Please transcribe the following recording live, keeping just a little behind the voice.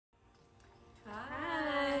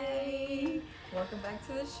welcome back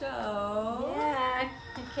to the show. Yeah, I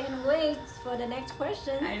can't wait for the next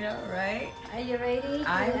question. I know, right? Are you ready to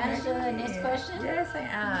answer the next question? Yes, I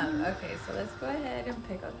am. Okay, so let's go ahead and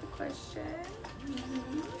pick out the question.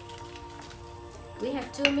 We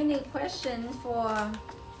have too many questions for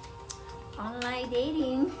online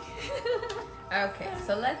dating. Okay,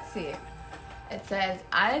 so let's see. It says,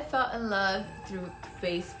 I fell in love through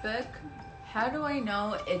Facebook. How do I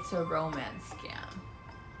know it's a romance scam?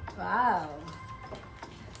 Wow.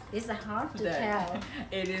 It's hard to tell.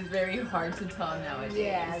 It is very hard to tell nowadays.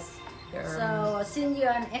 Yes. So, since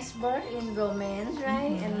you're an expert in romance,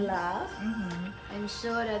 right, and love, I'm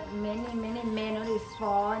sure that many men already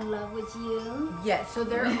fall in love with you. Yes, so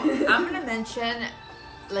I'm going to mention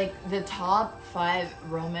like the top 5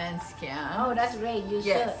 romance scams. Oh, that's great. You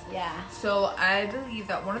should. Yeah. So I believe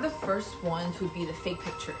that one of the first ones would be the fake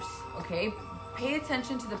pictures. Okay, pay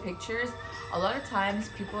attention to the pictures. A lot of times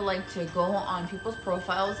people like to go on people's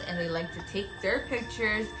profiles and they like to take their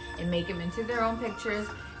pictures and make them into their own pictures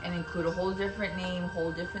and include a whole different name,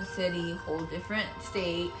 whole different city, whole different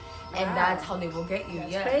state, and that's how they will get you.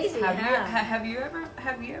 That's crazy. Have you ever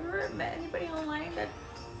met anybody online that?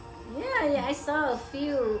 Yeah, I saw a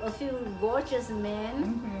few gorgeous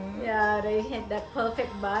men. Yeah, they had that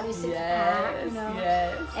perfect body, six pack, you know.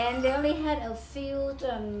 Yes. And they only had a few,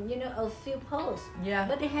 a few posts. Yeah.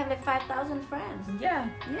 But they have like 5,000 friends. Yeah.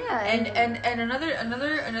 Yeah. And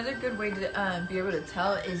another good way to be able to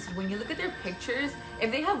tell is when you look at their pictures,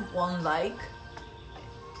 if they have one like,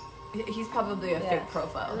 he's probably a fake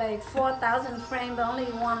profile. Like 4,000 friends, but only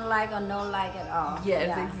one like or no like at all.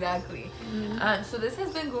 Yes, exactly. So this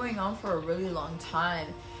has been going on for a really long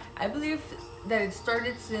time. I believe that it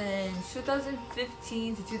started since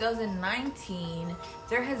 2015 to 2019.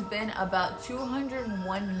 There has been about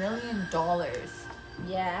 $201 million.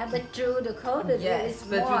 Yeah, but through the COVID, it's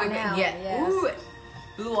more now. Ooh, it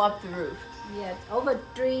blew up the roof. Yeah, over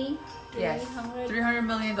 $300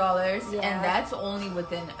 million, and that's only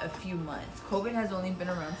within a few months. COVID has only been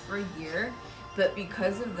around for a year, but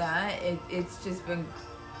because of that, it's been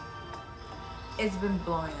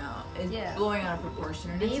blowing out. It's blowing out of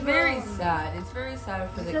proportion, and it's very sad. It's very sad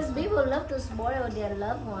for because people love to spoil their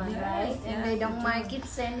loved ones, right? And they don't mind keep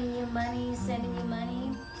sending you money.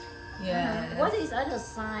 Yeah. What is other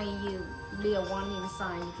sign be a warning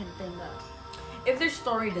sign you can think of? If their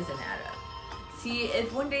story doesn't add up. See,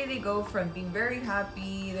 if one day they go from being very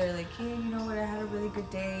happy, they're like, hey, you know what, I had a really good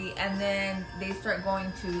day, and then they start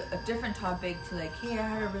going to a different topic to like, hey, I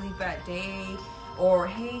had a really bad day, or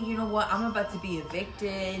hey, you know what, I'm about to be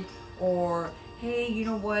evicted, or hey, you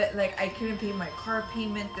know what, like I couldn't pay my car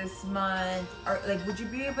payment this month, or like, would you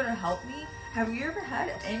be able to help me? Have you ever had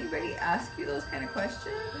anybody ask you those kind of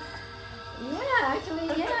questions? Yeah, actually,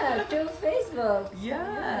 through Facebook.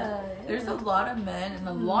 Yeah. There's a lot of men and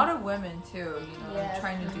a lot of women too,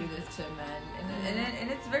 trying to do this to men. And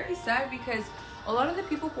it's very sad because a lot of the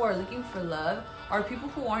people who are looking for love are people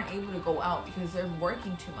who aren't able to go out because they're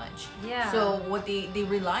working too much. Yeah. So what they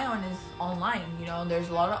rely on is online. There's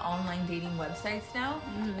a lot of online dating websites now.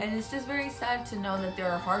 And it's just very sad to know that there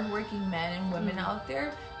are hardworking men and women out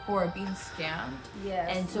there who are being scammed. Yes.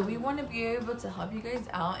 And so we want to be able to help you guys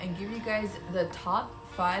out and give you guys the top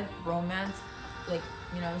 5 romance,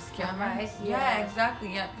 scam. Advice, yeah,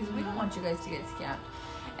 exactly. Yeah, because we don't want you guys to get scammed.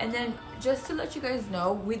 And then just to let you guys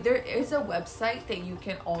know, there is a website that you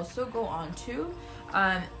can also go on to.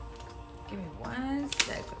 Give me one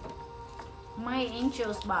second. My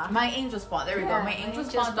Angel Spot. There we go.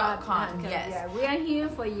 MyAngelSpot.com. Yes. Yeah, we are here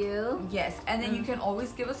for you. Yes. And then you can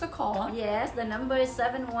always give us a call. Yes. The number is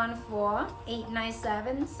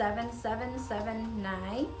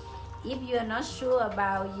 714-897-7779. If you are not sure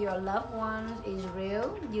about your loved one is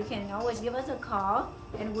real, you can always give us a call,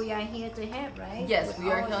 and we are here to help, right? Yes,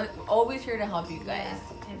 we are always here to help you guys. Yes,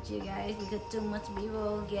 help you guys because too much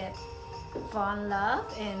people fall in love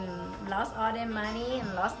and lost all their money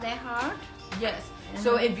and lost their heart. Yes.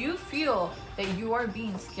 So if you feel that you are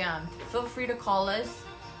being scammed, feel free to call us.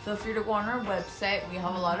 Feel free to go on our website. We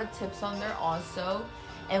have a lot of tips on there also.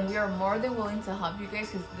 And we are more than willing to help you guys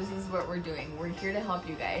because this is what we're doing. We're here to help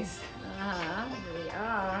you guys. We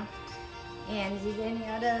are. And is there any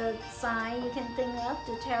other sign you can think of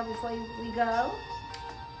to tell before we go?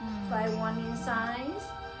 5 warning signs.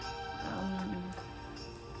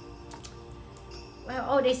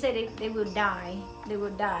 They say they will die. They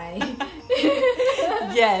will die.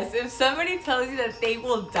 Yes, if somebody tells you that they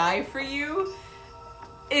will die for you,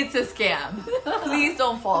 it's a scam. Please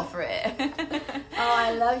don't fall for it.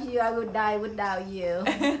 I love you. I would die without you.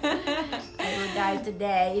 I will die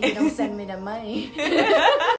today if you don't send me the money.